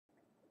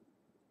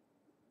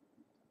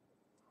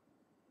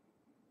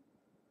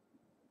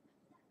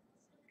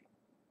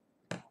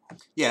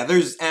Yeah,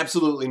 there's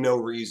absolutely no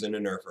reason to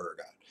nerf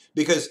Urgot.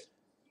 Because,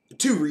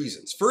 two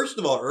reasons. First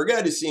of all,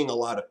 Urgot is seeing a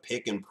lot of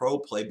pick and pro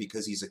play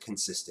because he's a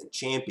consistent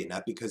champion,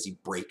 not because he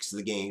breaks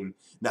the game,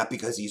 not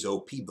because he's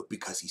OP, but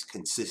because he's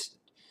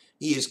consistent.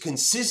 He is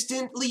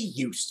consistently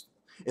useful.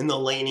 In the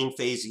laning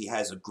phase, he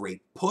has a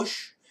great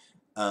push,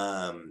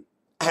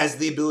 has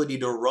the ability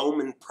to roam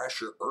and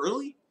pressure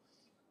early,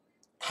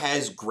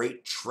 has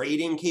great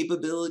trading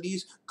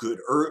capabilities, good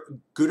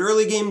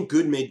early game,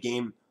 good mid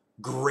game,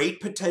 great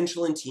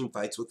potential in team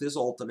fights with his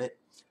ultimate,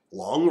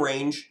 long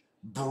range,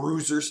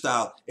 bruiser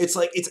style. It's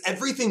like, it's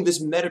everything this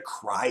meta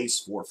cries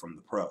for from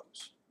the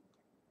pros.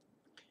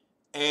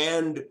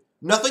 And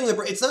nothing that,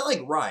 it's not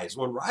like Rise.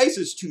 When Rise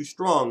is too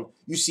strong,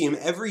 you see him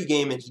every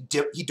game and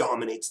he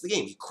dominates the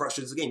game. He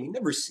crushes the game. You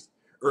never see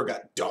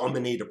Urgot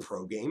dominate a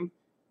pro game.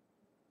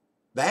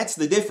 That's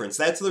the difference.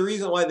 That's the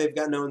reason why they've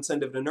got no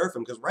incentive to nerf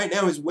him, because right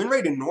now his win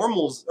rate in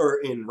normals, or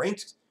in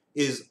ranked,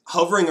 is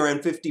hovering around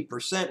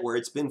 50%, where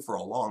it's been for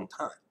a long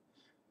time.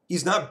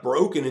 He's not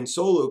broken in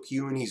solo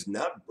queue, and he's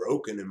not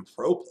broken in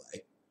pro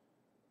play.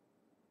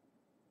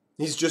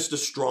 He's just a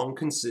strong,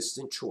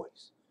 consistent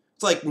choice.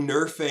 It's like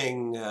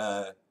nerfing,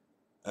 what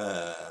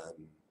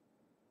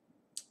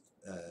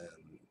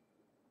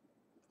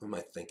am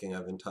I thinking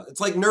of? It's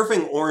like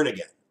nerfing Ornn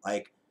again.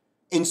 Like,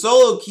 in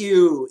solo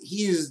queue,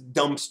 he's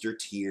dumpster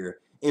tier.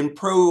 In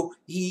pro,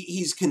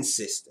 he's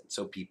consistent,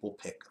 so people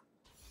pick him.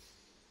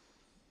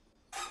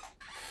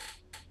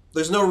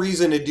 There's no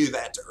reason to do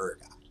that to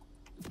Urgot.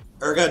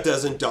 Urgot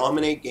doesn't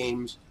dominate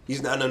games.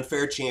 He's not an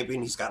unfair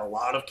champion. He's got a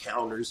lot of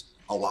counters,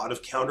 a lot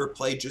of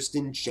counterplay just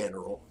in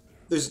general.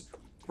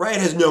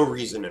 Riot has no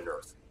reason to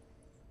nerf him.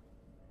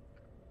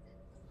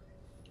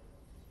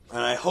 And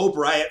I hope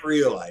Riot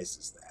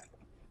realizes that.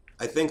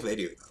 I think they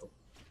do, though.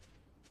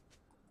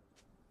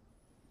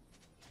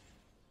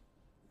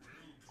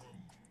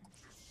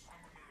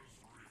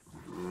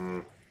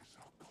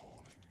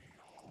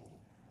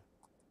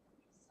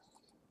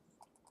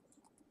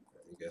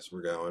 I guess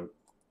we're going.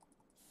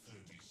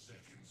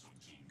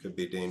 Could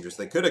be dangerous.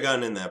 They could have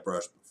gotten in that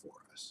brush before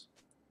us.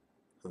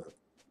 Huh.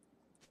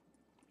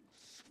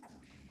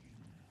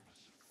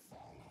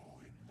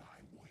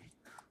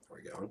 Are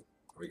we going?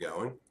 Are we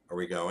going? Are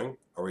we going?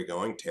 Are we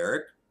going?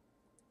 Tarek?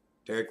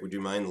 Tarek, would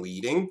you mind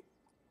leading?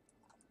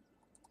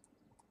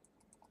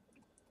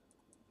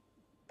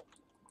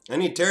 I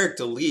need Tarek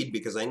to lead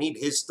because I need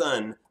his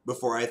stun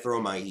before I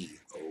throw my E.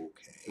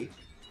 Okay.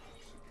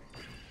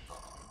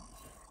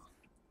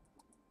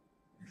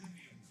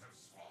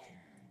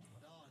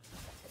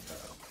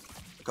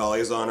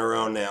 Akali's on her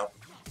own now.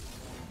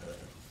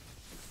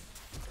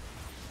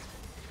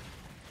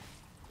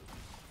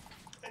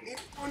 I need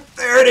one.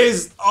 There it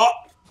is! Oh!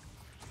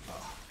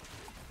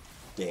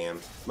 Damn.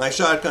 My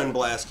shotgun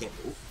blast can't.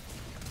 Ooh.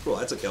 Cool,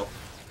 that's a kill.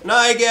 And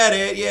I get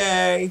it,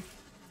 yay!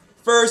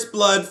 First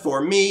blood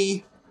for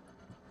me.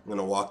 I'm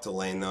gonna walk to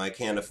lane though. I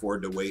can't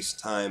afford to waste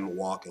time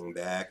walking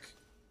back.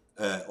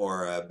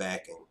 Or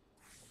backing.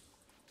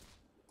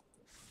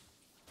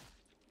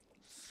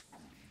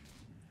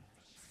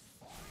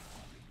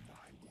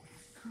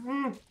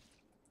 I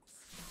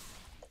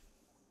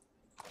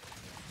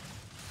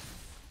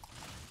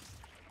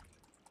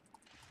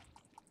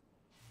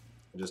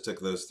just took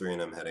those 3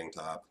 and I'm heading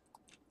top.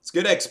 It's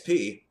good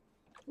XP.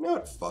 You know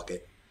what? Fuck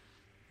it.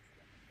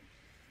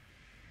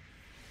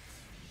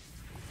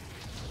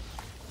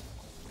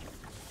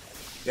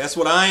 Guess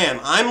what I am?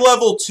 I'm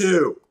level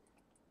 2.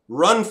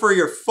 Run for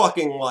your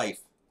fucking life.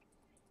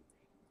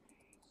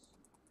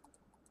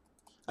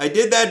 I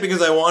did that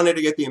because I wanted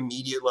to get the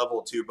immediate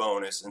level 2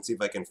 bonus and see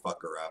if I can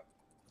fuck her up.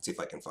 Let's see if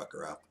I can fuck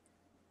her up.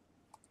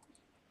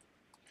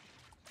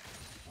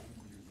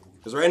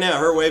 Because right now,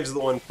 her wave's the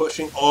one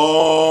pushing.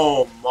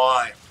 Oh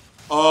my.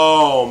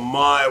 Oh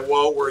my,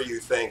 what were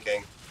you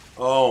thinking?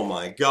 Oh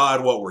my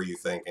god, what were you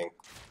thinking?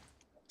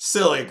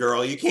 Silly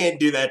girl, you can't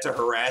do that to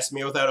harass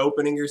me without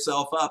opening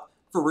yourself up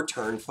for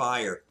return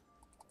fire.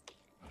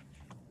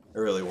 I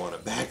really want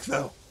it back,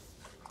 though.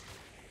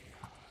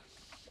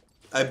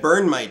 I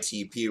burned my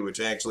TP, which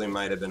actually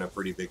might have been a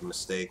pretty big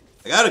mistake.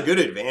 I got a good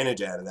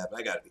advantage out of that, but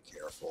I gotta be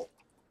careful.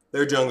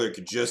 Their jungler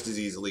could just as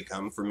easily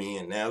come for me,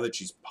 and now that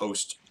she's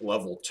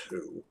post-level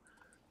 2,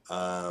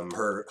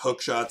 her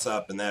hook shot's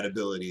up, and that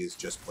ability is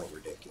just plain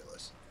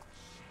ridiculous.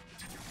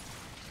 Damn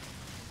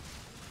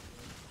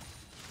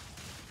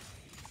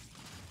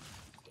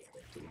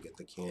it, didn't get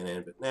the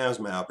cannon, but now's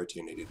my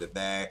opportunity to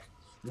back.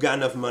 I've got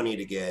enough money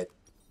to get...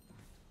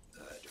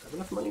 do I have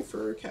enough money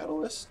for a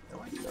catalyst? No,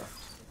 I do not.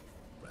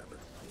 Whatever.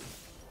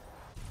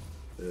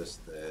 This,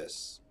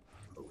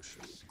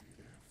 potion.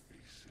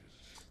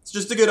 It's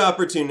just a good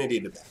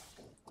opportunity to back.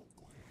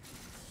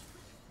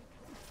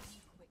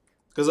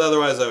 Because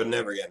otherwise I would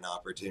never get an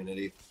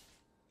opportunity.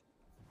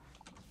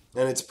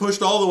 And it's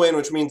pushed all the way in,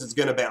 which means it's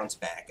going to bounce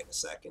back in a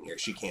second here.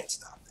 She can't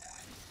stop that.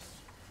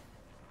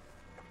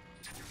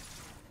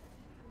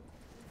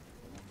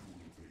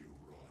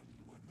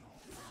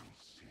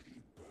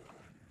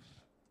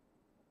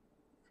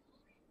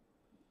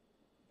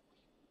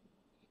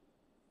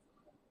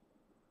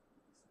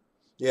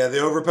 Yeah,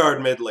 the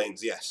overpowered mid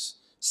lanes, yes.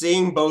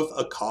 Seeing both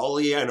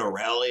Akali and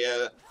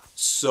Aurelia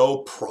so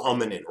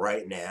prominent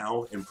right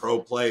now in pro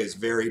play is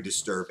very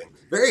disturbing.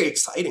 Very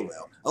exciting,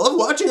 though. I love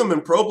watching them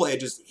in pro play.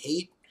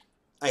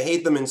 I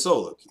hate them in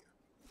solo queue.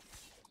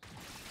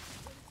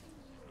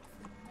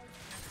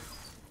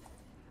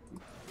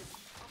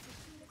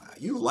 Wow,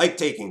 you like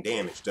taking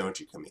damage, don't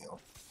you, Camille?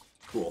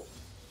 Cool.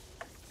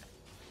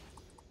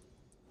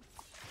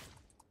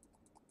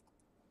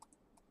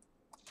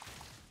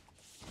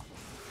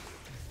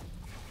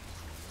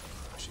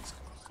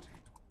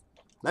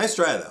 Nice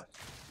try, though.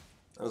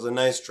 That was a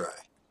nice try.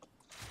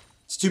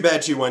 It's too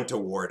bad she went to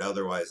ward,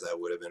 otherwise that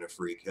would have been a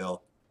free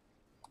kill.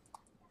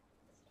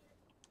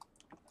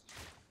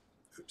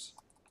 Oops.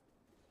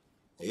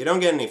 You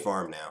don't get any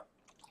farm now.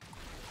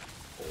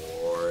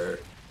 Or...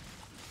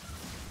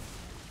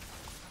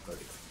 Oh dear.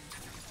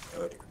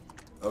 Oh dear.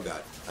 Oh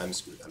god. I'm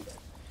screwed. I'm dead.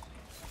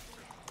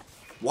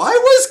 Why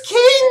was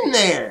King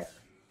there?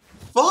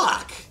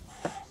 Fuck!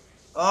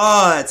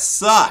 Oh, it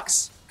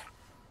sucks.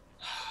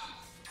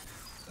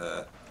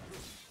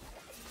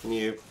 Can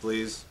you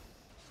please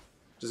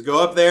just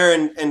go up there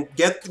and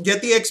get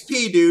the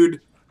XP,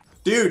 dude?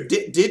 Dude,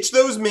 ditch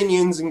those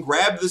minions and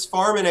grab this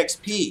farm and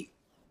XP.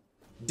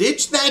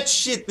 Ditch that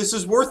shit. This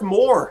is worth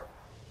more.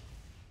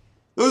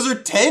 Those are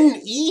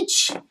 10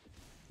 each.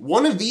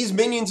 One of these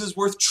minions is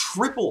worth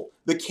triple.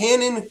 The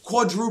cannon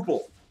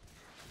quadruple.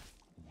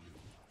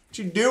 What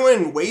you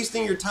doing?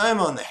 Wasting your time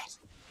on that.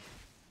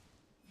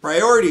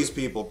 Priorities,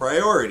 people.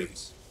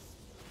 Priorities.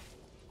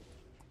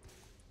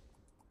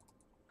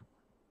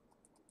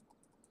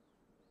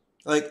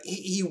 Like,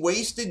 he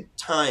wasted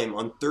time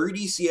on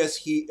 30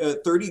 CS,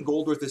 30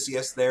 gold worth of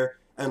CS there,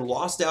 and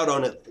lost out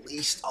on at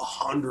least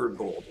 100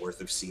 gold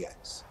worth of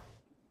CS.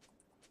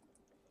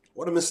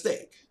 What a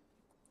mistake.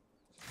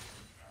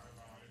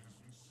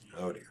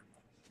 Oh dear.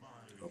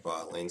 Oh,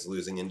 bot lane's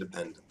losing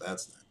independent.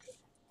 That's not good.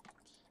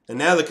 And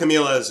now the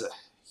Camille has a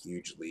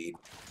huge lead.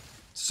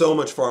 So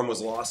much farm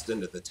was lost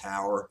into the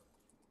tower.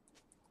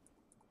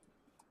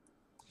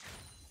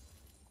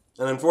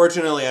 And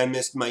unfortunately, I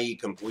missed my E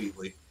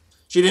completely.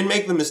 She didn't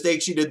make the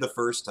mistake she did the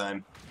first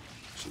time.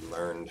 She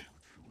learned.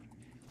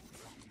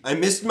 I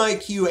missed my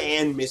Q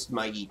and missed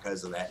my E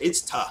because of that. It's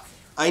tough.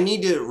 I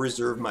need to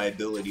reserve my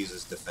abilities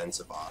as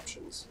defensive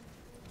options.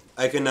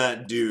 I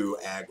cannot do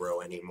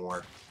aggro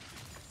anymore.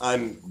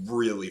 I'm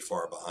really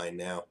far behind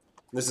now.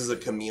 This is a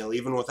Camille,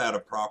 even without a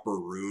proper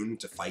rune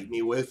to fight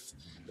me with.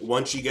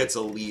 Once she gets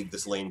a lead,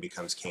 this lane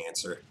becomes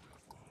cancer.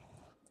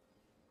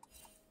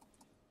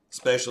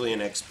 Especially an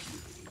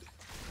XP lead.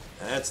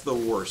 That's the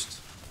worst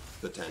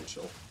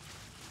potential.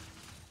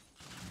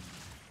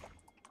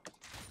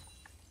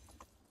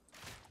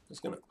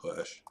 Just gonna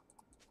push.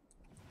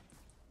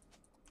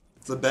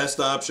 It's the best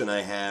option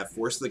I have.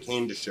 Force the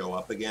Kane to show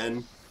up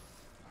again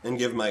and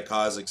give my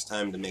Kha'Zix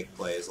time to make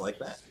plays like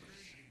that.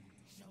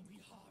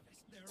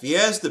 If he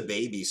has to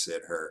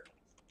babysit her,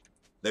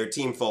 their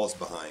team falls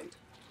behind.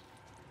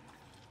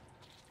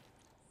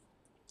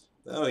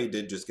 Oh, he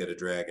did just get a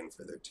dragon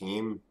for their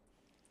team.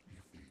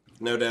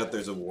 No doubt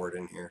there's a ward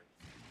in here.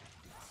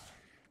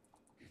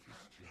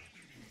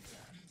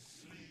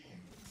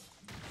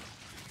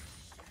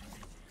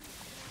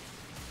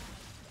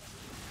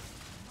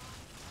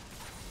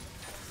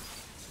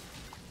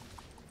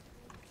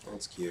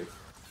 That's cute.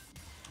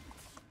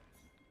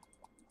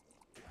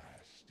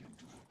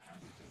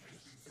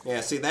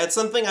 Yeah, see, that's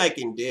something I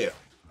can do.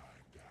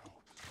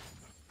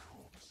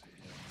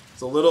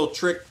 It's a little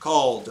trick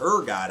called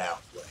Urgot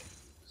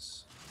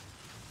outplays.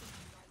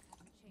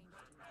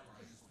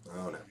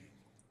 Oh no.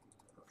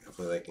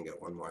 Hopefully they can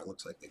get one more. It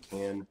looks like they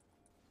can.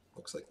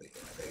 Looks like they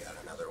got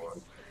another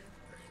one.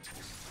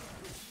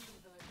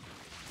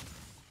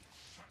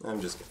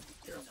 I'm just gonna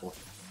be careful.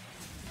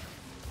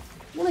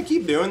 You wanna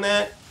keep doing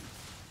that?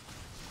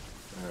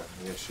 Oh,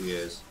 yes, she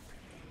is.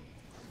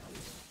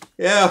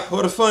 Yeah,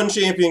 what a fun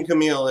champion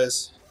Camille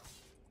is.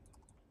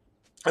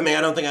 I mean,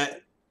 I don't think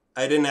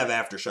I didn't have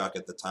Aftershock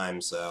at the time,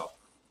 so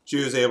she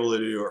was able to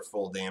do her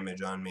full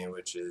damage on me,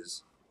 which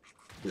is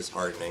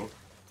disheartening.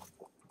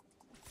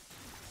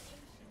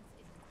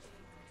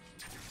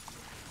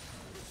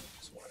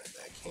 Just wanted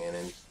that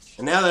cannon.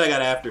 And now that I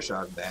got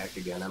Aftershock back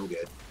again, I'm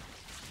good.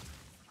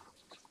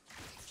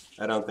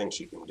 I don't think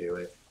she can do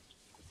it.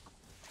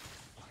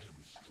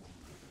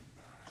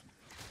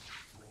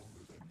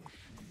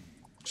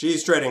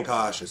 She's treading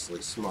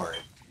cautiously, smart.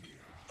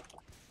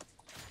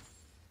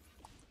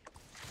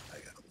 I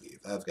gotta leave.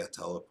 I've got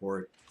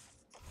teleport.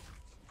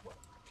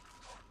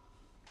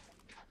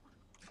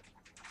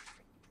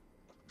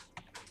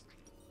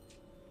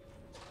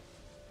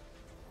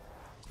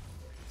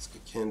 Let's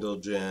get Kindle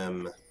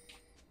Gem.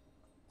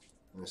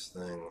 This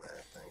thing,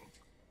 that thing.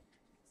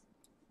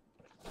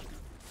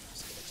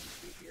 Just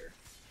gonna TP here.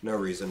 No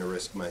reason to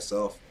risk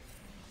myself.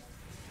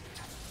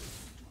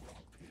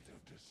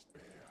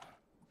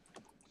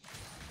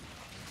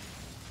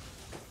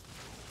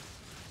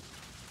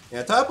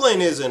 Yeah, top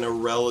lane is in a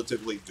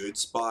relatively good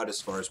spot as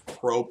far as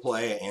pro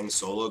play and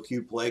solo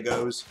queue play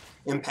goes.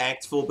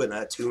 Impactful, but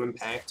not too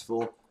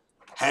impactful.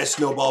 Has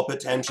snowball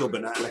potential,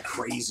 but not in a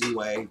crazy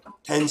way.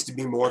 Tends to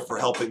be more for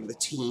helping the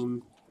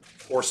team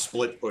or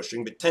split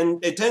pushing, but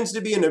it tends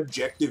to be an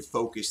objective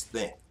focused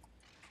thing.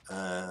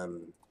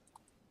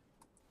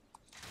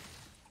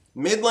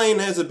 Mid lane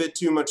has a bit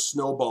too much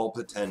snowball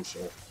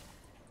potential.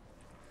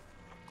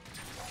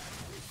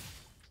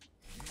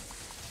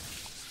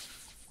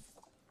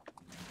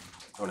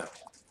 Oh no.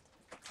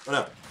 Oh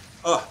no.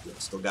 Oh,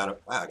 still got him.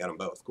 Wow, I got them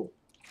both. Cool.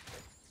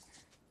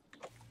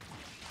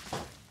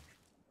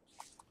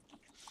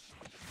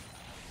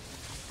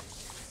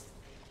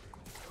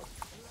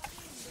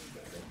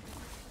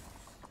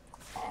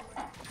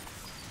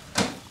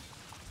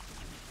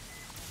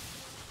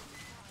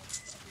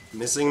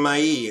 Missing my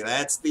E.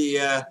 That's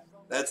the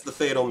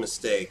fatal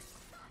mistake.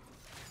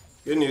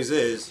 Good news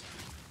is,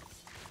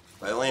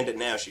 if I land it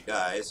now, she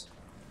dies.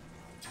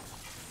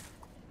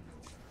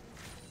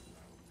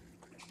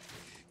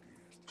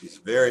 She's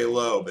very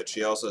low, but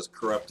she also has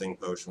Corrupting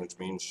Potion, which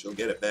means she'll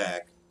get it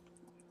back.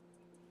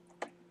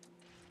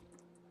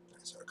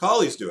 So our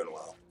Collie's doing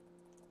well.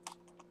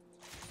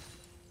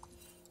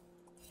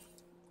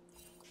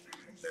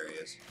 There he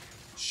is.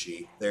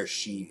 There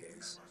she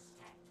is.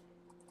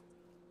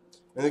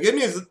 And the good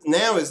news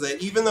now is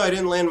that even though I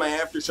didn't land my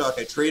Aftershock,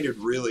 I traded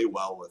really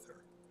well with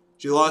her.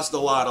 She lost a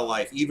lot of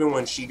life, even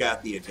when she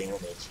got the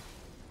advantage.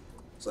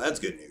 So that's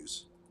good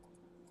news.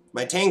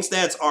 My tank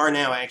stats are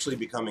now actually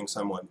becoming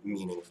somewhat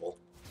meaningful.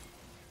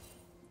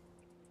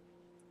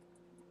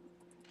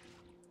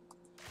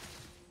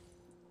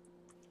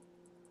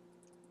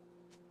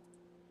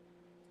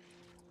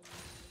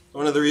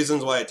 One of the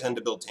reasons why I tend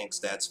to build tank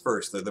stats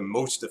first. They're the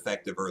most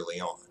effective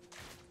early on.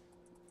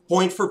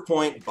 Point for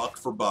point, buck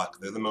for buck,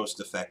 they're the most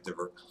effective.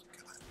 Oh,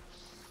 God.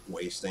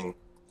 Wasting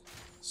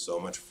so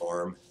much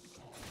farm.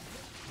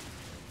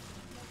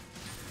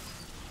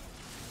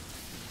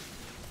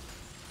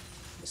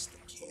 Missed the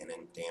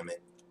cannon, damn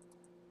it.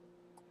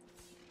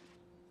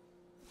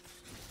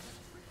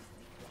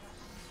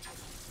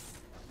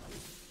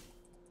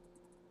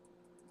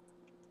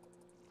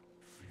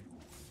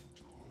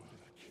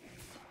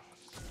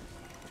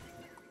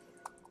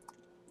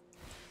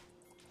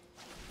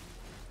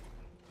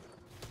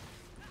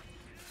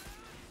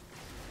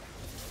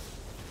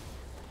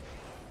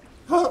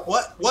 Huh?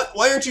 What?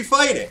 Why aren't you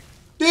fighting?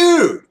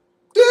 Dude!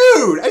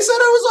 Dude! I said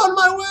I was on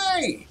my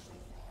way!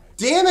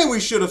 Damn it, we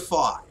should have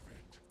fought.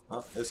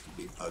 Well, this could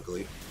be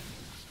ugly.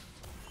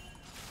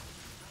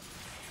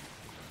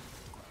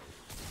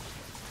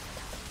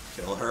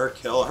 Kill her,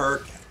 kill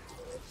her.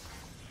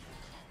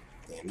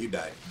 Damn, you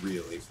died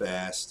really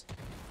fast.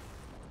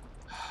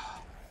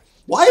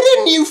 Why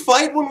didn't you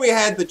fight when we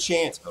had the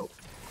chance? Oh,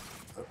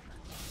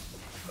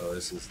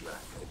 this is not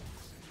good.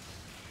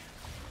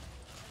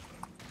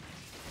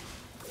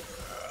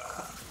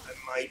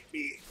 I might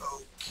be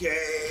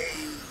okay.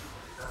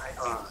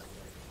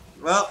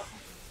 Well,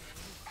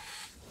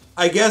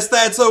 I guess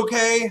that's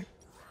okay.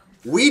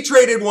 We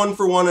traded 1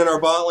 for 1 and our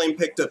bot lane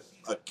picked up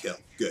a kill.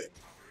 Good.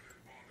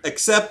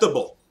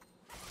 Acceptable.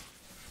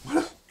 What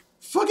a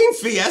fucking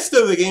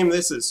fiesta of the game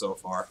this is so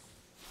far.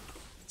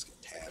 Let's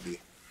get Tabby.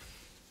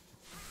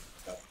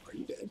 Oh, are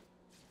you dead?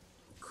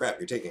 Crap,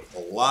 you're taking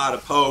a lot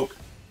of poke.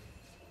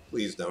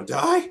 Please don't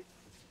die.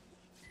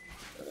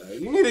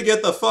 You need to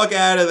get the fuck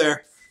out of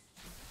there.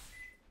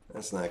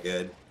 That's not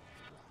good.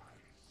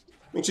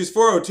 I mean, she's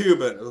 402,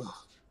 but ugh,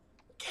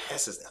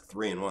 Cass is now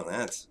 3-1.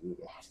 That's... Ooh.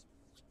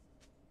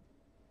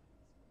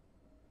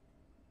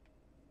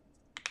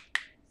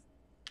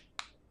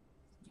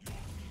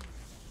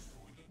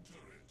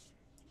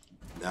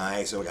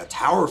 Nice, and we got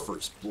Tower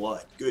First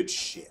Blood. Good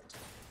shit.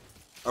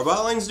 Our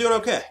bot lane's doing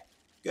okay.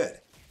 Good.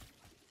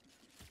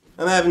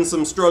 I'm having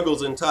some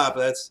struggles in top.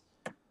 That's...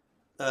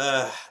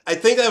 I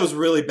think that was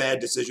really bad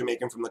decision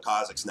making from the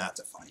Kazakhs not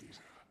to fight.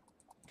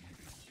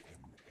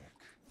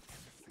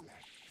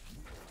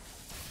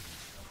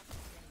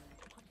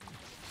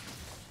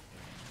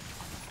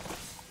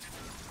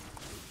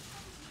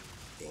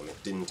 Damn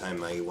it, didn't time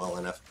my E well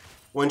enough.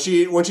 When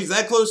she's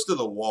that close to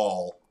the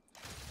wall...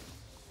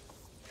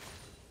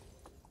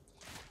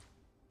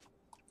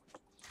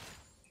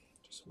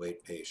 Just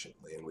wait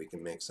patiently and we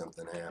can make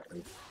something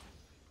happen.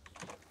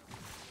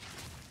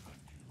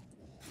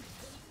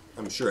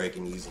 I'm sure I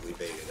can easily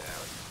bait it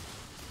out.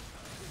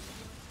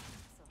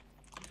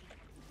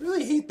 I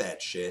really hate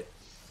that shit.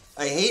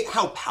 I hate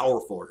how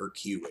powerful her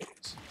Q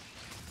is.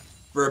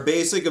 For a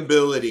basic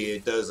ability,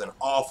 it does an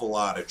awful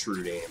lot of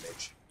true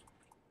damage.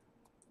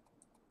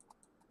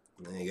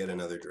 And then you get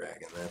another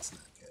dragon. That's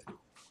not good.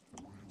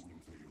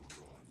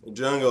 The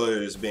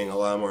jungler is being a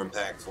lot more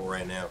impactful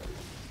right now.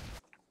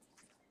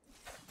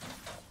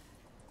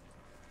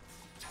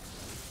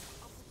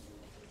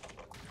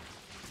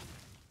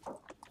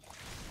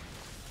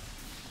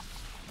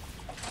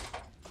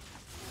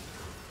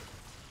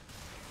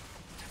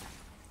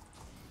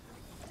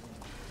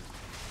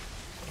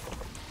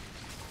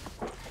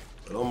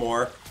 A little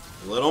more.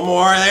 A little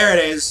more. There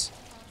it is.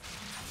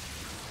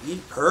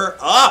 Eat her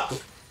up.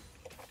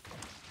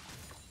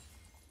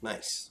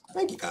 Nice.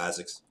 Thank you,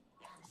 Kazakhs.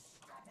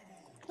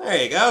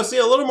 There you go. See,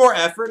 a little more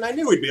effort, and I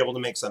knew we'd be able to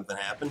make something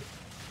happen.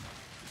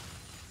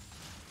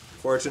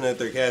 Fortunate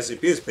their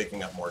KCP is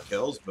picking up more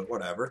kills, but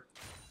whatever.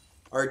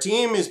 Our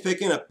team is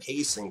picking up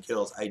pace and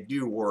kills. I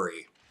do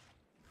worry.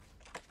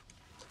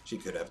 She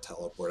could have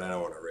teleport. I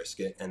don't want to risk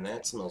it. And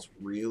that smells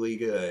really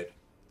good.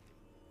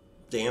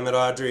 Damn it,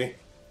 Audrey.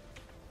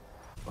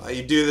 Why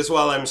you do this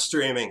while I'm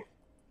streaming?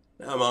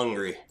 I'm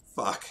hungry.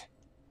 Fuck.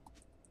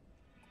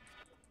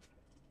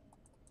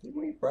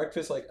 Didn't we eat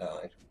breakfast like...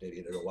 Oh, I did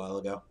eat it a while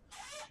ago.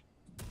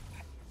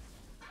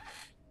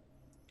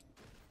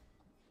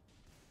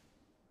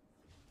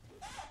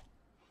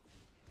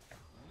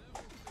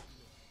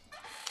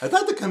 I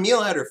thought the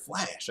Camille had her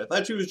flash. I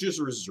thought she was just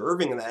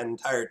reserving that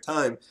entire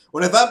time.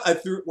 When I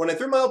threw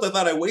my ult, I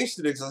thought I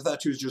wasted it because I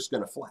thought she was just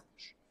gonna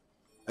flash.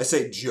 I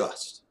say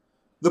just.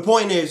 The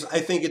point is,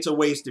 I think it's a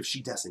waste if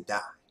she doesn't die.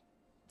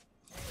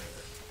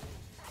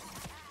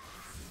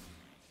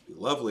 It'd be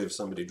lovely if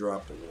somebody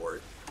dropped an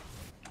ward.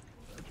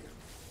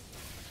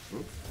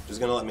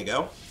 Just gonna let me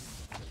go?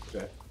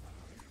 Okay.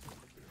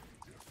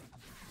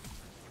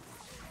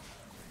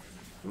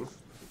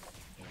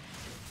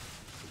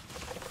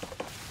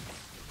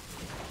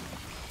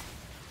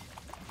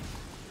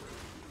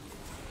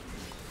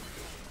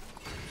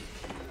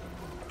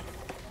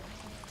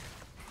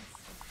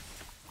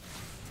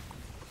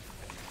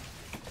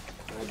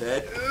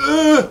 Dead.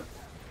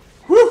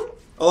 Woo!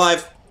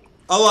 Alive.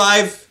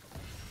 Alive.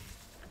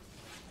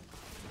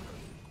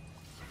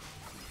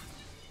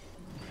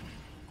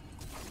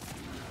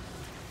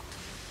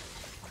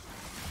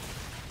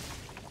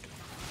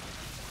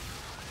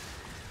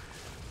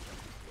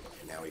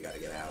 Now we gotta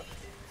get out.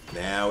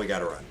 Now we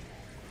gotta run.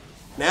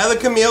 Now that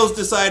Camille's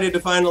decided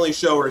to finally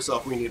show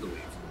herself, we need to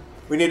leave.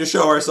 We need to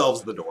show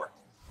ourselves the door.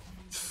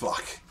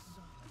 Fuck.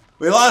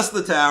 We lost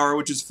the tower,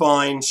 which is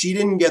fine. She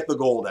didn't get the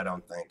gold, I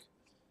don't think.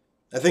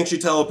 I think she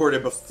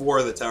teleported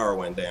before the tower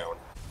went down.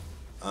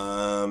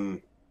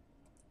 Well,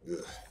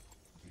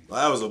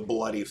 that was a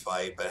bloody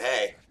fight, but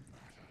hey.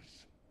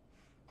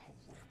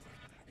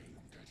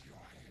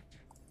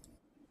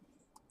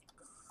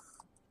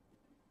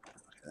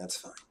 That's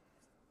fine.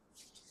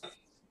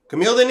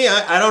 Camille didn't.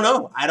 I don't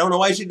know. I don't know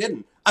why she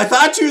didn't. I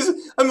thought she was.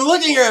 I'm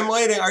looking at her. I'm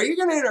waiting. Are you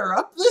going to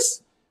interrupt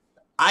this?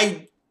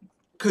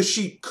 Because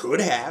she could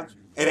have.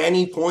 At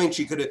any point,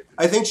 she could have.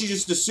 I think she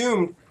just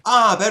assumed,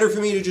 better for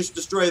me to just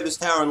destroy this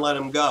tower and let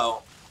him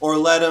go. Or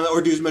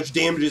do as much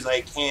damage as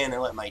I can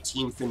and let my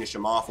team finish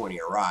him off when he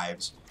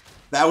arrives.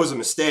 That was a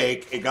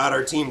mistake. It got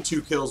our team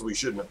 2 kills we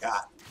shouldn't have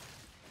got.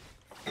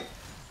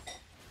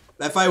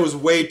 That fight was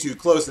way too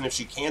close, and if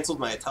she canceled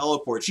my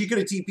teleport, she could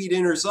have TP'd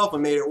in herself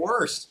and made it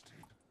worse.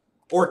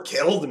 Or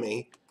killed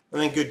me. I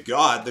mean, good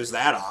God, there's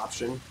that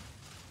option.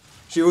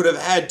 She would have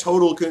had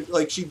total...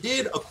 Like, she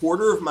did a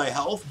quarter of my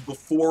health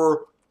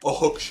before a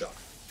hook shot.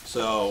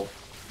 So...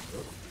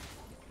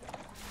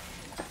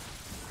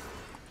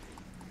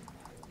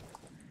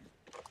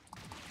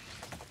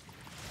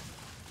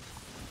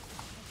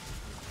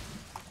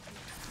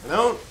 I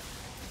don't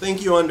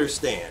think you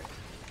understand.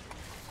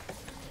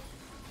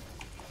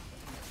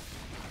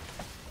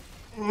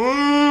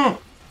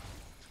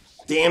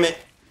 Damn it.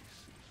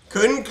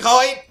 Couldn't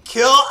quite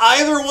kill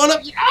either one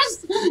of...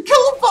 Yes! Kill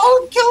them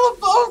both! Kill them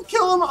both!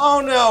 Kill them...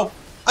 Oh, no.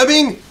 I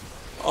mean...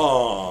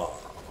 Oh...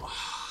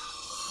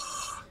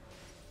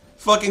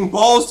 Fucking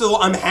balls to...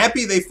 I'm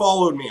happy they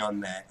followed me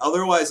on that.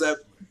 Otherwise,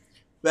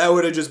 that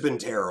would have just been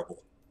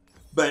terrible.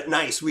 But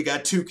nice. We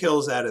got 2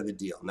 kills out of the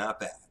deal. Not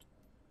bad.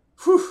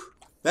 Whew.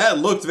 That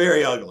looked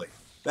very ugly.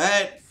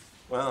 That...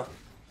 Well...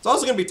 It's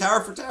also going to be tower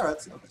for tower.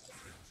 That's not bad.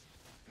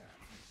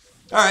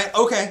 Alright.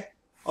 Okay.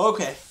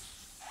 Okay.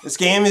 This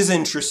game is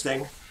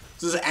interesting.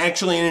 This is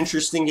actually an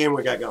interesting game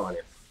we got going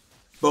here.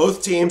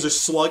 Both teams are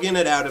slugging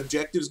it out.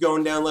 Objectives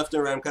going down left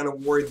and right. I'm kind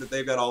of worried that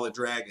they've got all the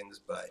dragons,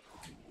 but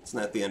it's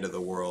not the end of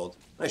the world.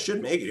 I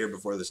should make it here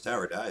before this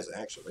tower dies,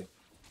 actually.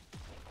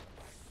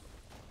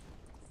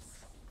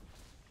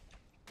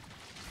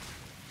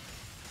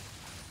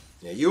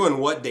 Yeah, you and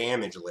what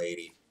damage,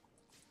 lady?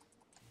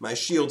 My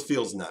shield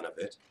feels none of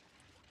it.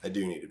 I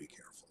do need to be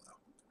careful, though.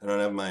 I don't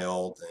have my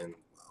ult, and...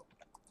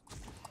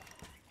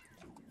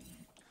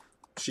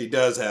 She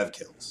does have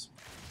kills.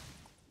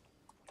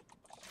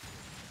 I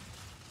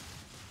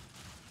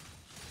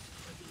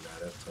do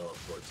not have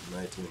teleports.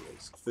 My team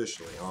is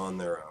officially on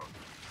their own.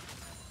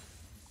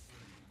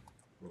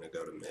 I'm going to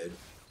go to mid.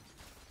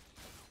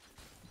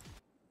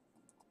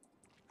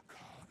 Oh,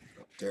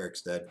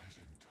 Derek's dead.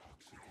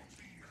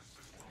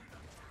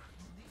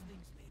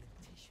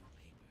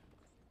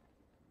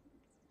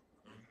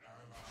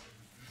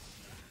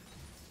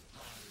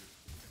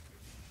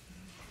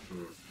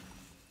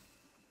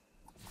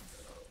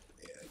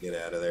 Get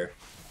out of there.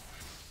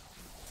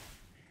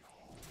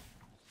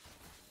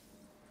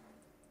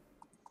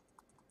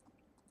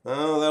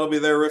 Oh, that'll be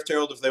their Rift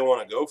Herald if they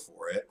want to go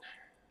for it.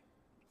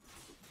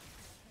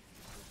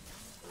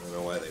 I don't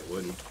know why they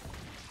wouldn't.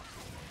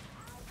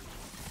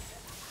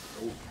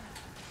 Oh.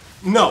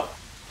 No!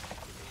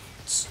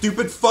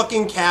 Stupid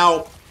fucking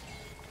cow!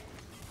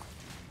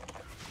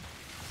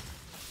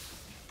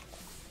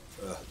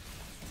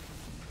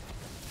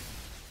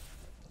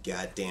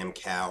 Goddamn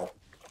cow.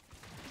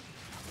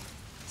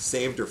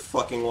 Saved her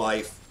fucking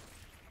life.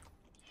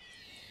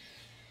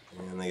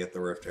 And they get the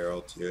Rift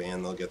Herald too,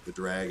 and they'll get the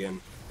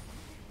dragon.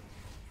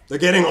 They're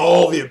getting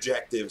all the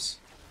objectives.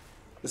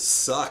 This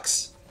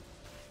sucks.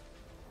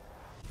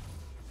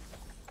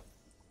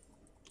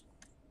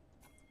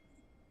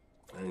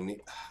 I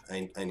need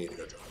to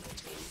go draw my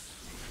team.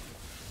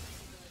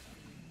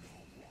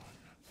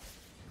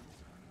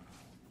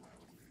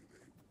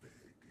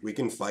 We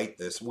can fight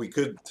this. We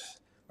could.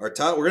 Our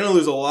top. We're gonna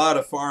lose a lot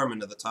of farm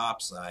into the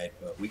top side,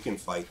 but we can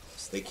fight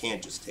this. They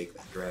can't just take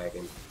that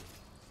dragon.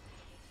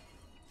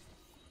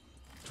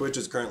 Twitch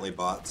is currently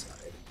bot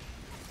side.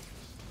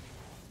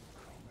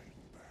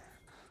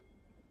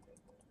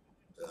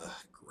 Ugh,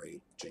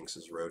 great. Jinx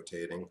is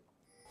rotating.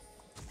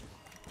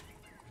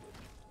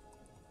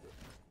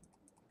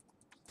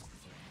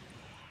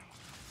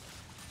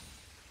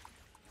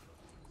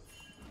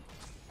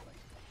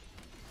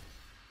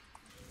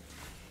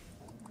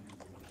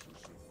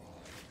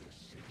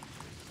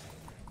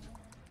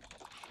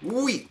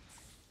 Wee!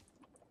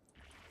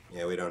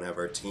 Yeah, we don't have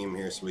our team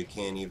here, so we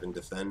can't even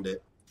defend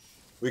it.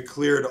 We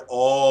cleared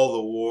all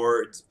the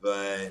wards,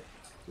 but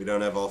we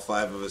don't have all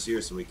 5 of us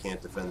here, so we can't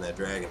defend that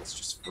dragon. It's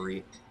just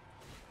free.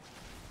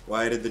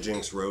 Why did the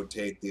Jinx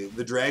rotate?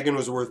 The dragon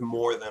was worth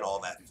more than all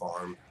that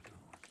farm.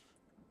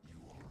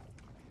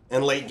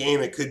 And late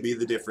game, it could be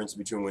the difference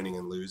between winning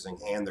and losing,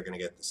 and they're going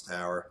to get this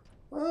tower.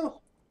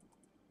 Well,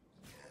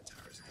 yeah,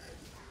 tower's dead.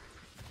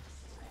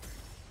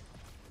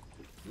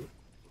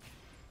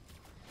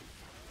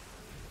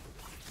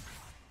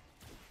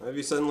 Have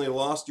you suddenly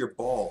lost your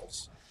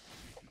balls?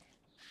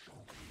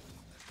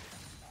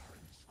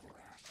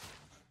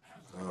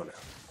 Oh no.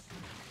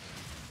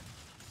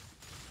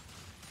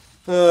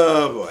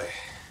 Oh boy.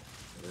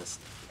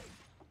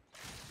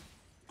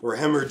 We're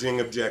hemorrhaging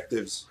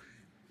objectives.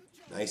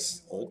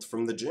 Nice ult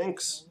from the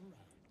Jinx.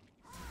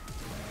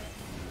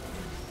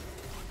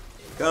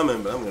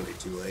 Coming, but I'm gonna be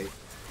too late.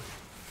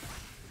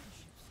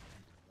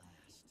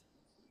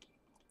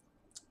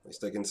 At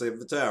least I can save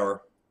the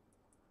tower.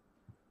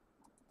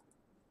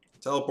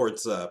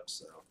 Teleport's up,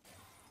 so.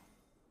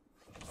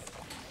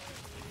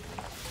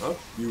 Oh,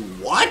 you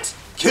what?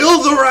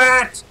 Kill the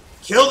rat!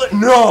 Kill it!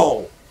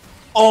 No!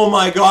 Oh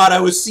my god,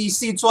 I was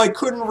CC'd, so I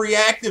couldn't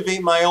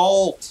reactivate my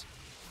ult.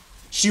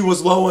 She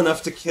was low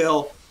enough to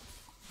kill.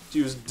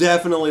 She was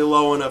definitely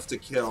low enough to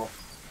kill.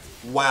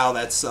 Wow,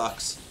 that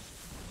sucks.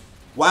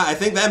 Wow, I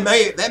think that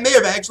may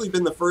have actually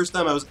been the first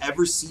time I was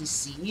ever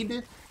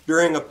CC'd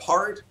during a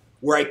part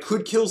where I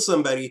could kill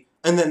somebody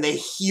and then they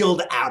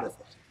healed out of it.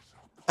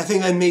 I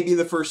think that may be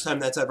the first time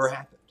that's ever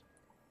happened.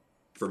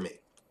 For me.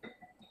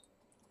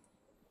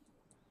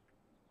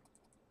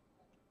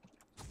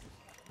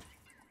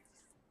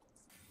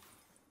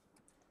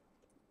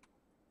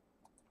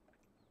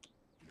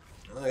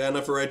 Well, I got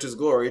enough for Righteous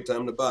Glory.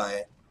 Time to buy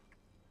it.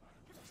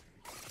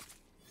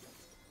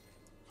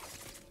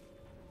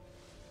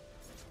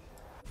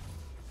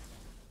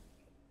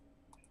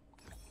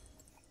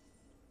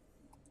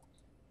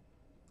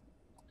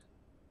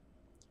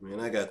 I mean,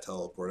 I got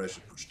teleport. I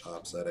should push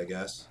topside, I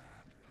guess.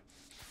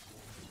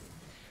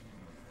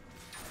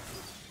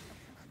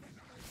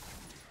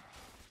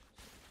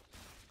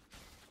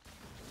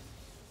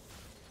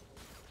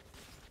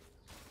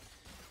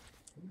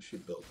 We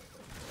should build like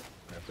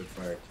rapid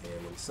fire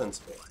cannon,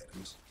 sensible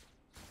items.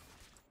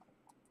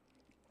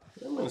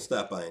 I'm gonna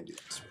stop by and do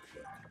this real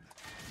quick.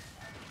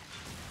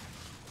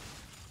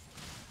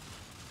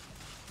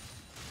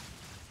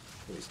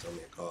 Please tell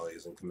me Akali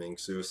isn't committing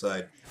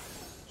suicide.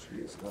 She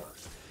is not.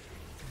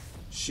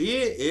 She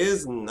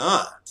is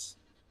not.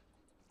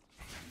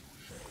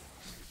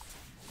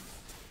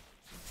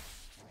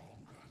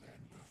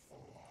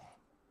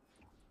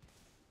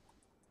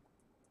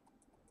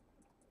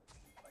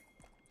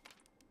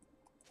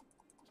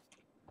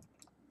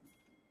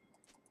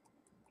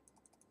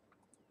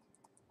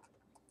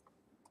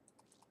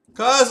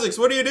 Kha'Zix,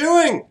 what are you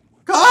doing?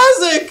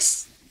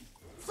 Kha'Zix!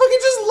 Fucking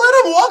just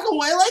let him walk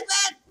away like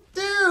that?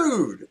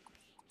 Dude!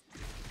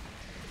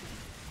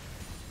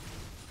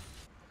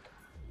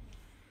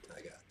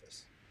 I got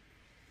this.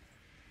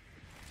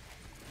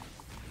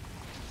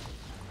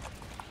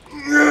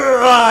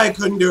 I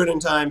couldn't do it in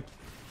time.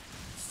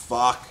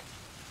 Fuck.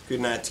 Could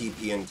not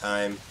TP in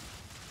time.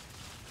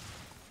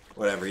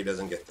 Whatever, he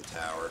doesn't get the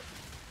tower.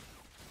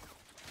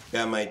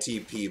 Got my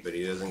TP, but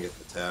he doesn't get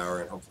the tower,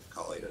 and hopefully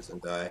Kali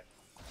doesn't die.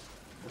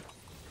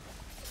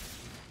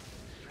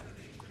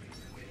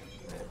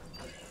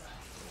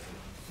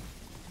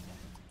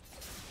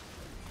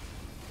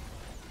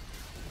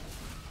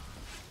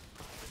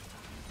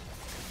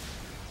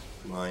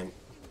 Mine.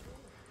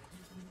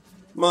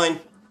 Mine.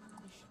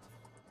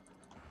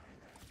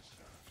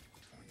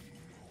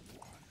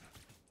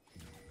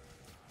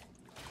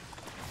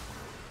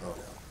 Oh no,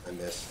 I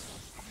missed.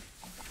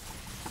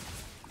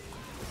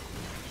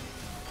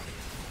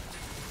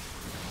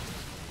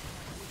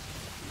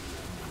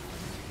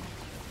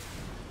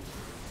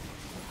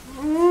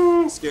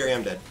 Scary,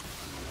 I'm dead.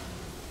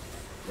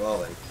 Well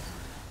then.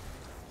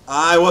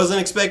 I wasn't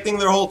expecting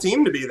their whole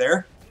team to be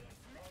there.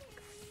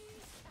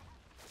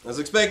 I was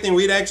expecting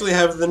we'd actually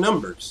have the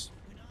numbers.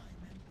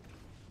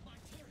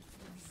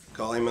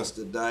 Kali must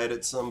have died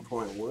at some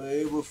point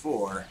way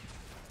before.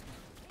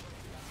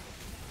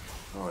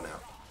 Oh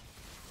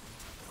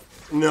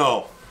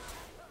no.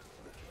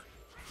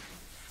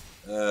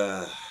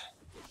 No.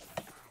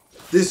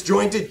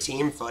 Disjointed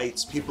team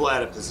fights, people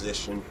out of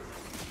position.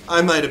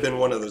 I might have been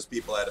one of those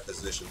people out of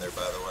position there,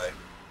 by the way.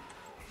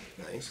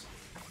 Nice.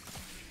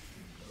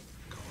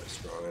 Kali's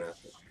strong enough.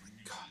 Oh my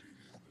god.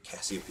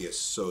 Cassiopeia is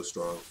so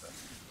strong.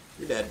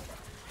 You're dead.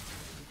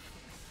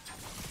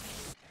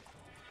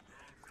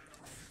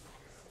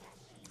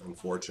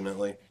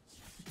 Unfortunately.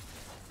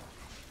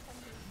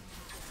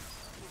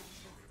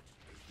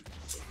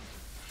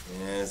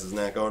 Yeah, this is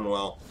not going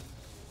well.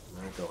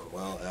 Not going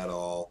well at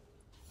all.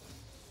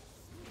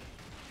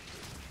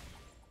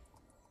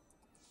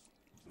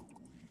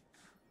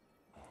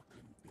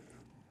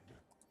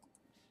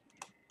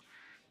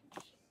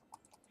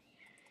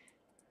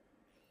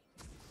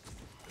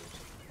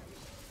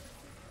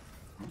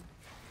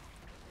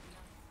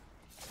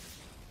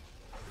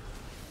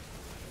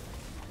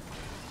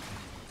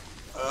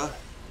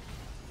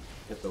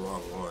 Hit the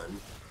wrong one.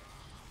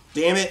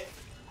 Damn it!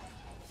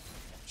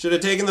 Should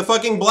have taken the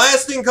fucking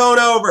blasting cone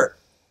over!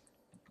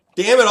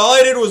 Damn it, all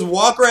I did was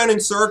walk around in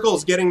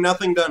circles getting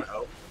nothing done.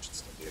 Oh, should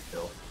still be a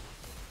kill.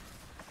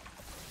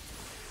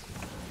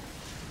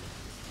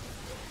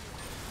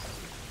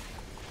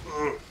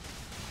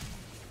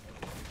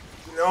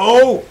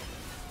 No!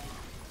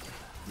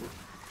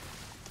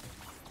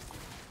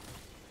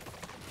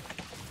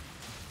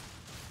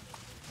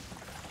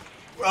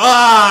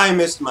 Ah, I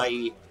missed my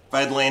E. If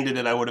I'd landed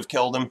it, I would have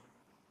killed him.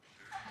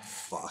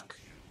 Fuck.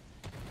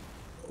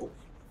 Oh.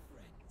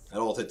 That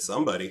ult hit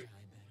somebody.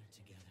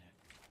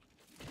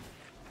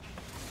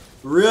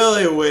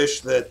 Really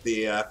wish that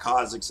the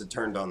Kazakhs had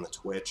turned on the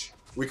Twitch.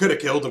 We could have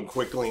killed him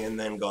quickly and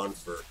then gone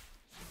for...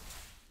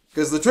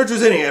 Because the Twitch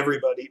was hitting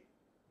everybody.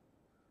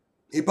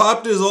 He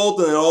popped his ult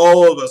and then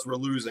all of us were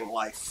losing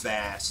life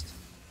fast.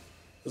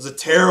 It was a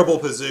terrible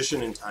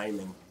position and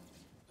timing.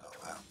 Oh,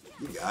 wow.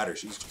 You got her.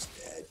 She's just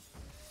dead.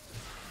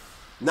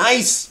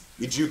 Nice!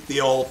 You juked the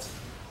ult.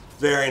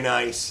 Very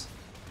nice.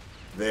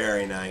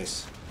 Very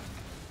nice.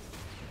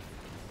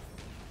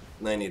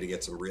 And I need to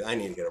get some I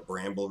need to get a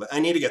Bramble. I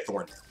need to get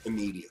Thorn now.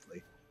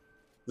 Immediately.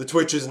 The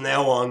Twitch is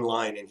now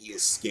online and he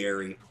is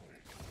scary.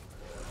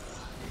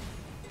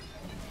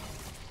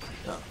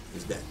 Oh,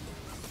 he's dead.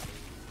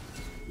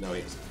 No,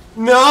 he isn't.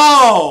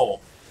 No!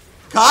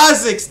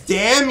 Kazakhs,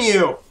 damn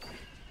you!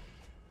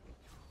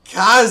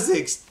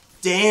 Kazakhs,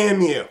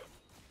 damn you!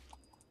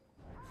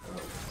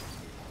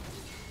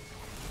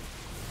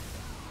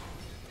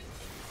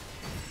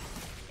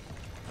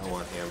 I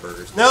want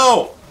hamburgers.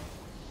 No!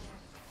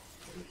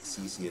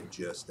 CC had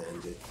just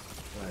ended.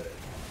 Right.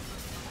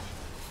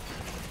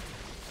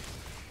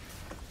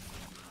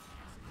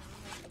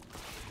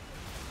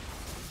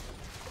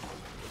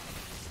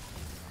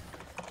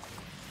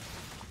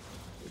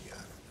 We got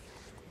it.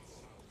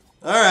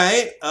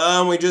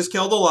 Alright, we just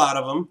killed a lot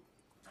of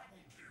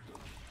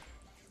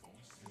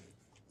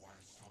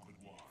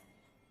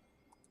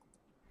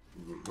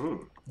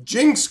them.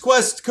 Jinx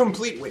quest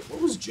complete. Wait,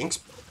 what was Jinx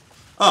build?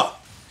 Oh.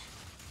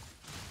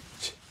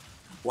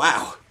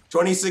 Wow.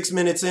 26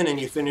 minutes in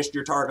and you finished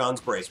your Targon's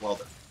Brace. Well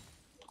done.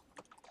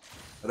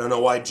 I don't know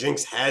why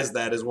Jinx has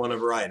that as one of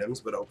her items,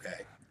 but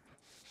okay.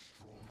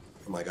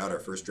 Oh my god,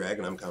 our first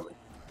dragon, I'm coming.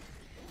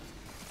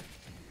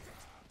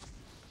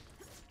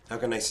 How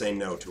can I say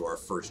no to our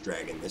first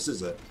dragon? This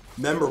is a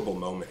memorable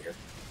moment here.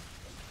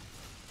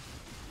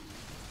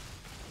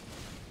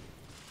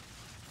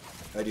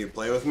 How do you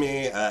play with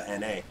me?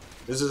 NA.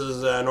 This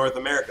is North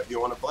America. If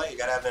you want to play, you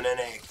gotta have an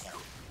NA account.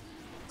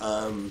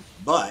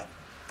 But...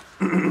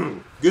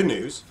 good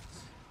news.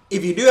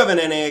 If you do have an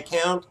NA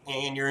account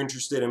and you're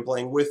interested in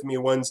playing with me,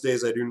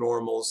 Wednesdays I do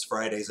normals,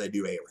 Fridays I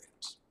do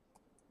A-ranks.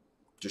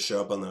 Just show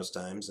up on those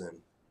times and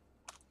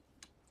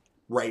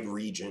right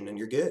region and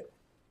you're good.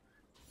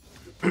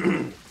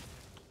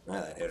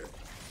 That hit her.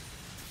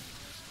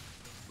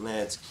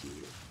 That's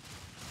cute.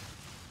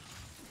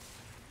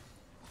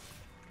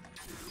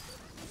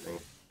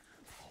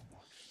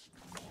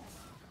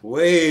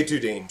 Way too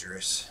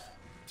dangerous.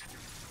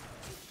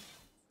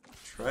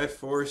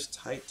 Triforce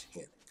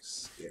Titanic.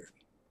 Scary.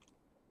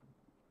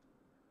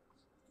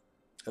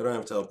 I don't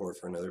have teleport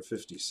for another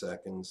 50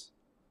 seconds.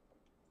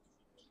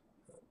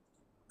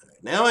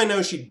 Right, now I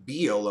know she'd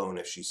be alone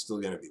if she's still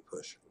going to be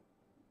pushing.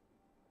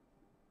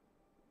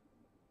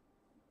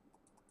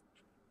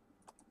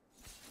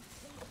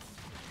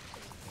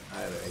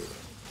 Alright.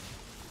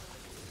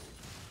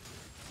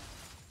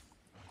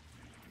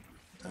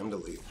 Time to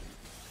leave.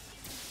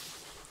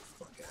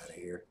 Fuck out of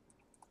here.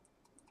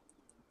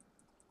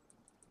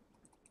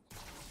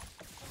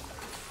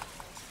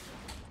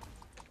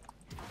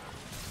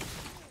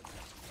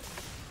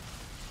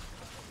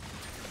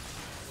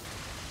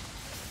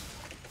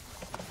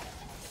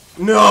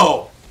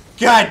 No!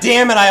 God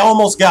damn it, I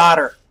almost got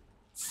her!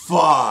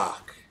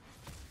 Fuck.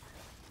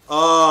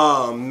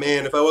 Oh,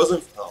 man, if I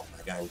wasn't... Oh,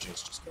 my God, and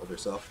Jinx just killed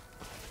herself.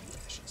 Yeah,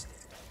 she's dead.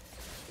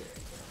 There you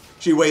go.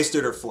 She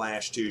wasted her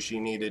flash, too. She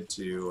needed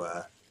to,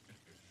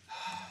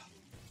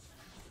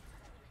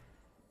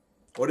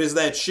 What is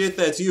that shit?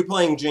 That's you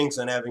playing Jinx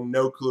and having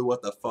no clue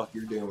what the fuck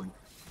you're doing.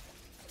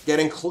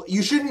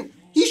 You shouldn't...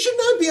 He should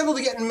not be able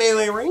to get in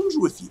melee range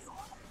with you.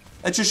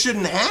 That just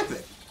shouldn't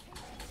happen.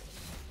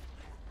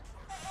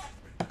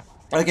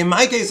 Like, in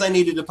my case, I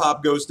needed to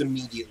pop Ghost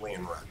immediately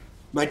and run.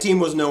 My team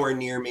was nowhere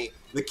near me.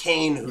 The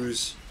Kayn,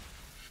 who's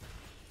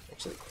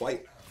actually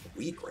quite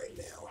weak right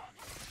now.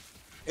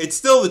 It's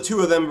still the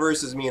two of them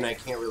versus me, and I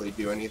can't really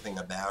do anything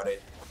about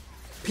it.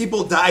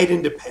 People died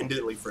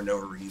independently for no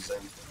reason.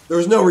 There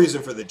was no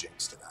reason for the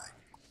Jinx to die.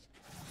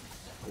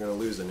 I'm going to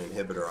lose an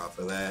inhibitor off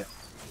of that.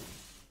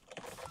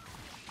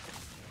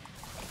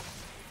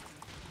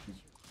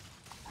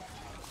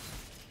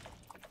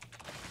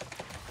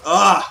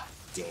 Ah!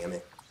 Damn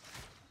it.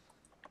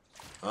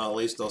 Well, at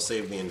least I'll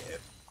save the inhib.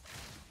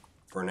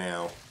 For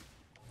now.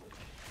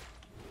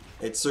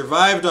 It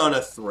survived on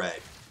a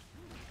thread.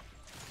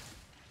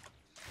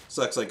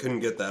 Sucks I couldn't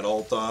get that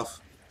ult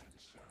off.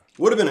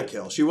 Would have been a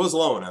kill. She was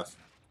low enough.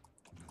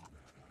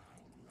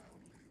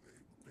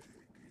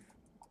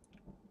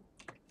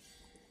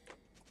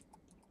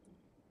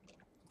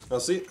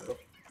 I'll see. Oh,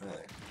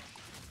 right.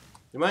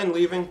 You mind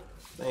leaving?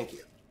 Thank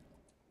you.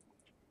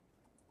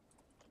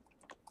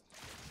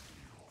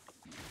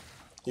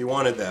 He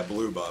wanted that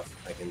blue buff.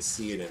 I can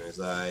see it in his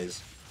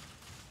eyes.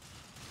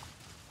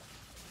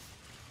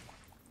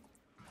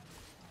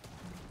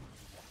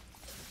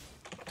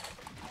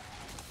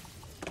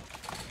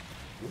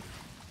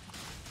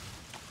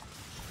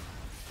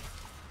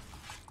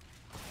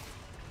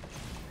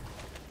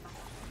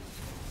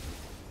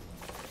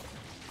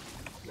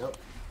 Nope.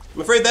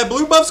 I'm afraid that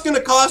blue buff's gonna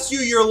cost you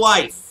your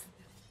life.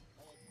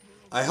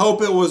 I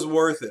hope it was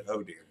worth it.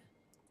 Oh dear.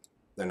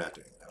 They're not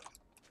doing it.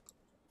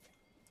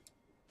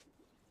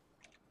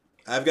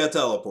 I've got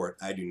teleport.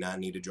 I do not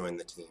need to join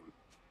the team.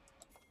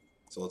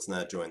 So let's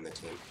not join the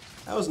team.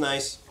 That was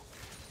nice.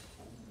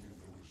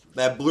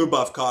 That blue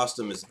buff cost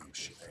him is... Oh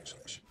shit,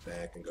 actually I should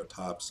back and go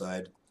top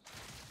side.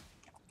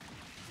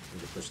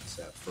 Need to push this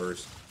out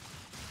first.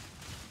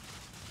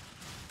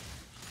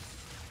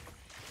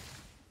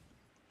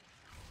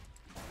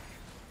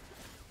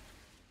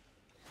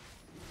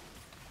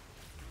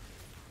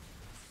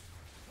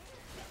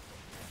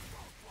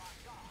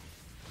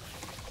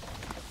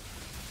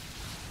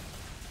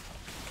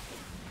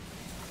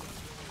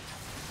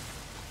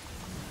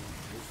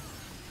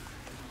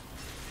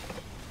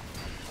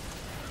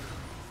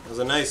 It was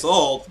a nice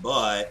ult,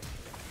 but...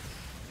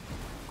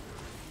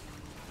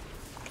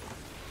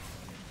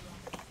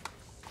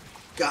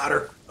 Got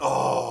her.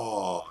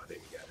 Oh, I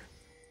didn't get her.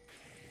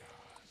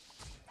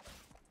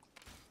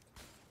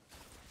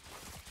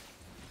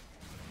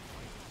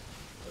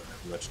 Don't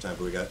have much time,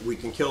 but we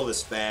can kill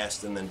this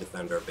fast and then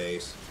defend our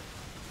base.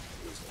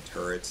 Using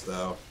turrets,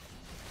 though.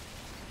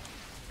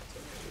 It's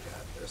okay, we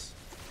got this.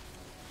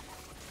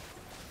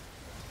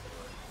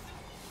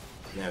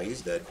 Now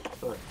he's dead.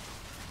 Huh.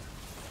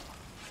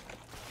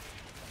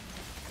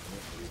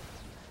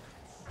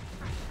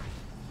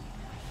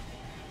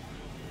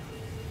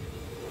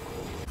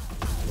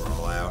 We're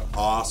all out.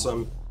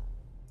 Awesome.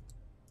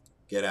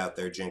 Get out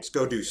there, Jinx.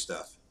 Go do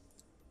stuff.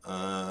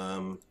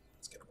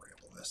 Let's get a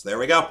ramble this. There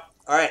we go.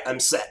 Alright, I'm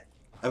set.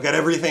 I've got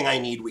everything I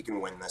need. We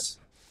can win this.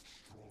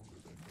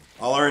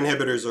 All our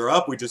inhibitors are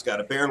up. We just got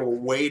a Baron. We're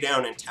way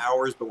down in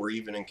towers, but we're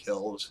even in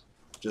kills.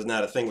 Which is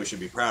not a thing we should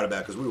be proud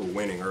about because we were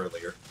winning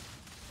earlier.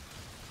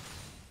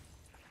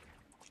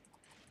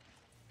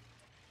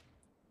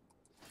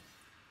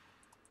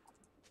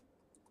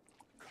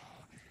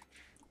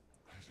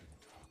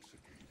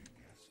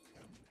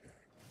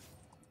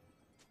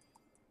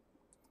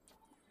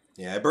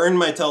 Yeah, I burned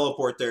my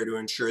teleport there to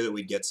ensure that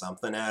we'd get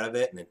something out of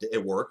it, and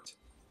it worked.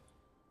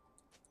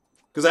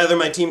 Because either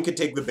my team could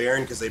take the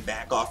Baron because they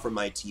back off from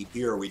my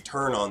TP, or we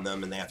turn on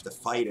them and they have to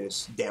fight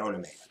us down a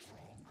man.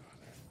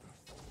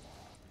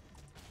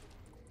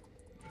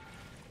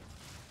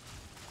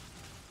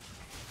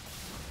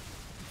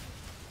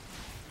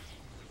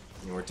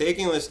 And we're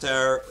taking this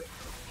tower.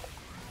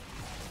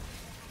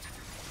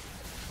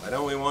 Why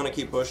don't we want to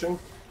keep pushing?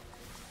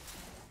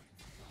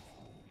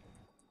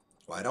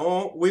 Why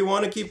don't we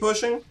want to keep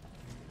pushing?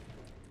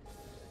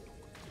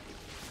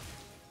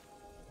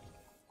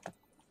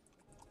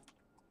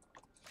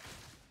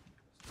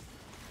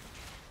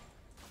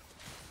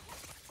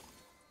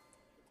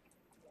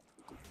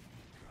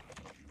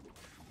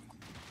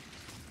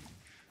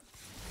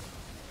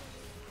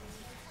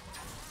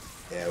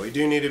 Yeah, we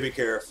do need to be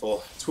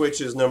careful. Twitch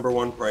is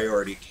 #1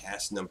 priority,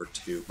 Cast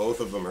 #2. Both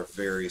of them are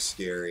very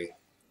scary.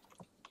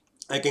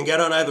 I can get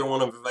on either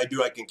one of them. If I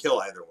do, I can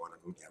kill either one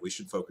of them. Yeah, we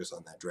should focus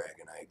on that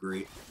dragon, I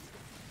agree.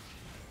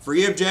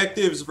 Free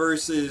objectives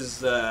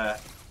versus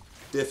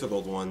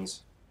difficult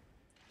ones.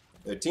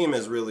 Their team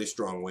has really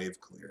strong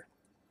wave clear.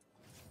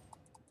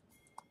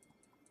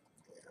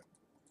 Yeah.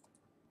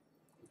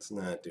 Let's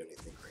not do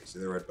anything crazy.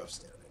 The red buff's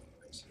down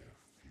anyways.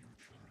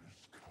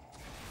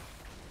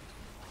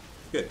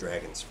 Good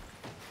dragons.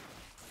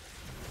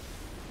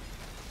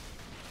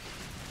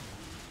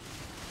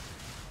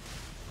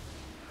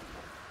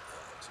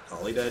 Is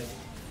Collie dead?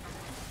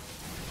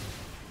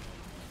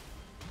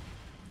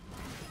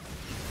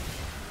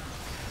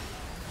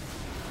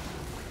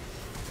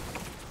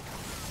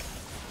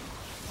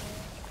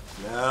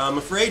 No, I'm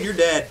afraid you're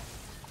dead.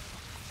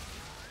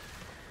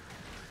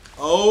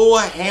 Oh,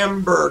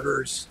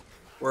 hamburgers.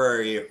 Where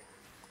are you?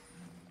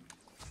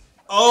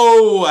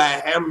 Oh,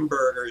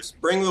 hamburgers.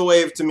 Bring the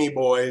wave to me,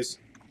 boys.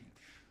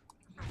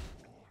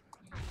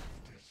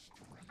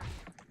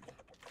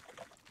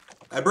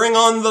 I bring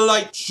on the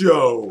light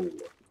show.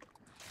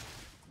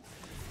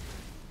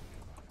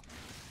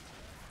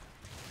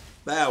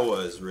 That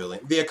was really...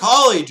 The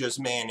Akali just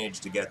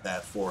managed to get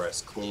that for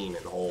us clean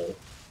and whole.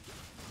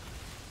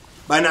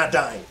 By not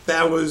dying.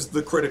 That was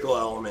the critical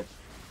element.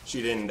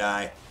 She didn't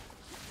die.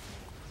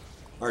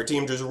 Our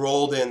team just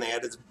rolled in. They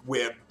had this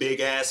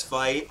big-ass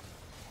fight.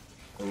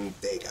 And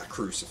they got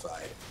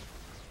crucified.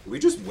 Did we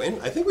just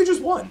win? I think we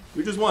just won.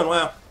 We just won.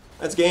 Wow.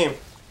 That's game.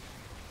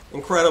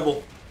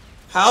 Incredible.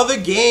 How the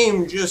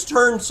game just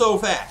turned so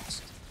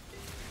fast.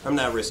 I'm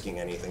not risking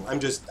anything. I'm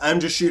just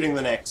shooting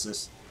the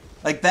Nexus.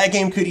 Like, that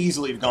game could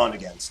easily have gone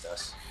against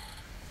us.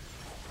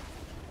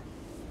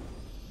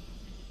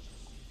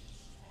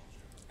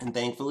 And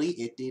thankfully,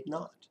 it did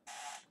not.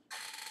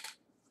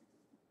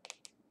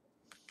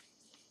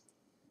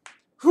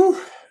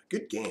 Whew.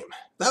 Good game.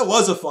 That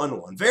was a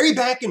fun one. Very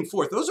back and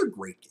forth. Those are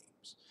great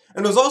games.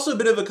 And it was also a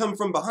bit of a come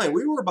from behind.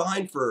 We were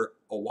behind for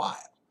a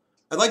while.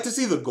 I'd like to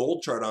see the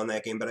gold chart on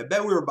that game, but I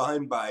bet we were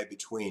behind by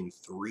between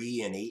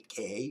 3 and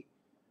 8K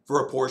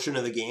for a portion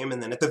of the game,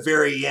 and then at the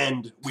very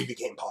end, we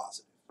became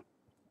positive.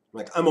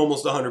 Like, I'm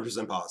almost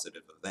 100%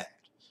 positive of that.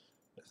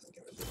 I think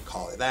I would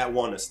call it. That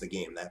won us the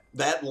game.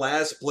 That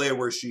last play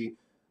where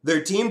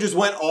their team just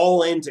went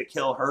all in to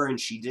kill her, and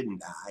she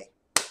didn't die.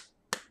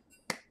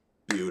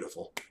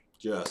 Beautiful.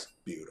 Just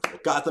beautiful.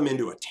 Got them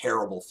into a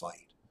terrible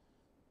fight.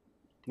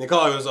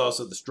 Nicole was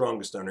also the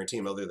strongest on her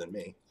team other than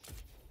me.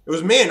 It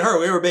was me and her.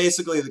 We were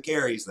basically the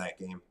carries that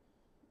game.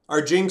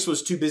 Our Jinx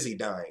was too busy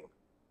dying.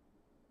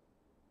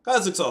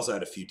 Kha'Zix also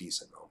had a few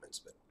decent moments,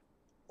 but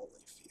only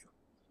a few.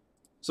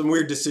 Some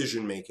weird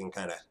decision-making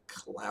kind of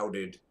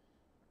clouded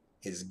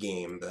his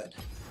game, but...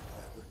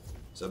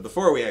 So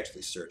before we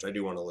actually search, I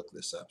do want to look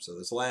this up. So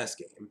this last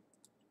game...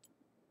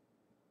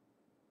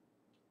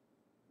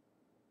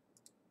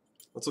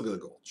 Let's look at the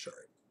gold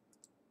chart.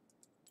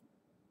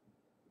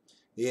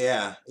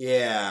 Yeah.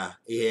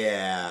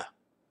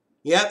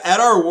 Yep, at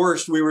our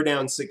worst, we were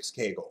down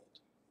 6K gold.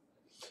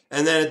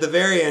 And then at the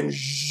very end,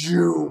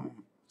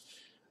 zoom.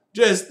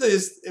 Just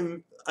this,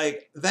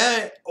 like,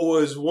 that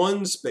was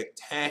one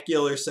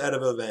spectacular set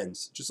of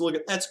events. Just look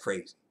at, that's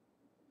crazy.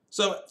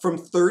 So from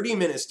 30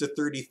 minutes to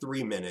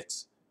 33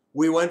 minutes,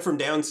 we went from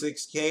down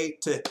 6K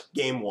to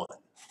game 1.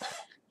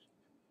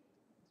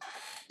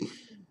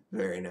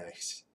 Very nice.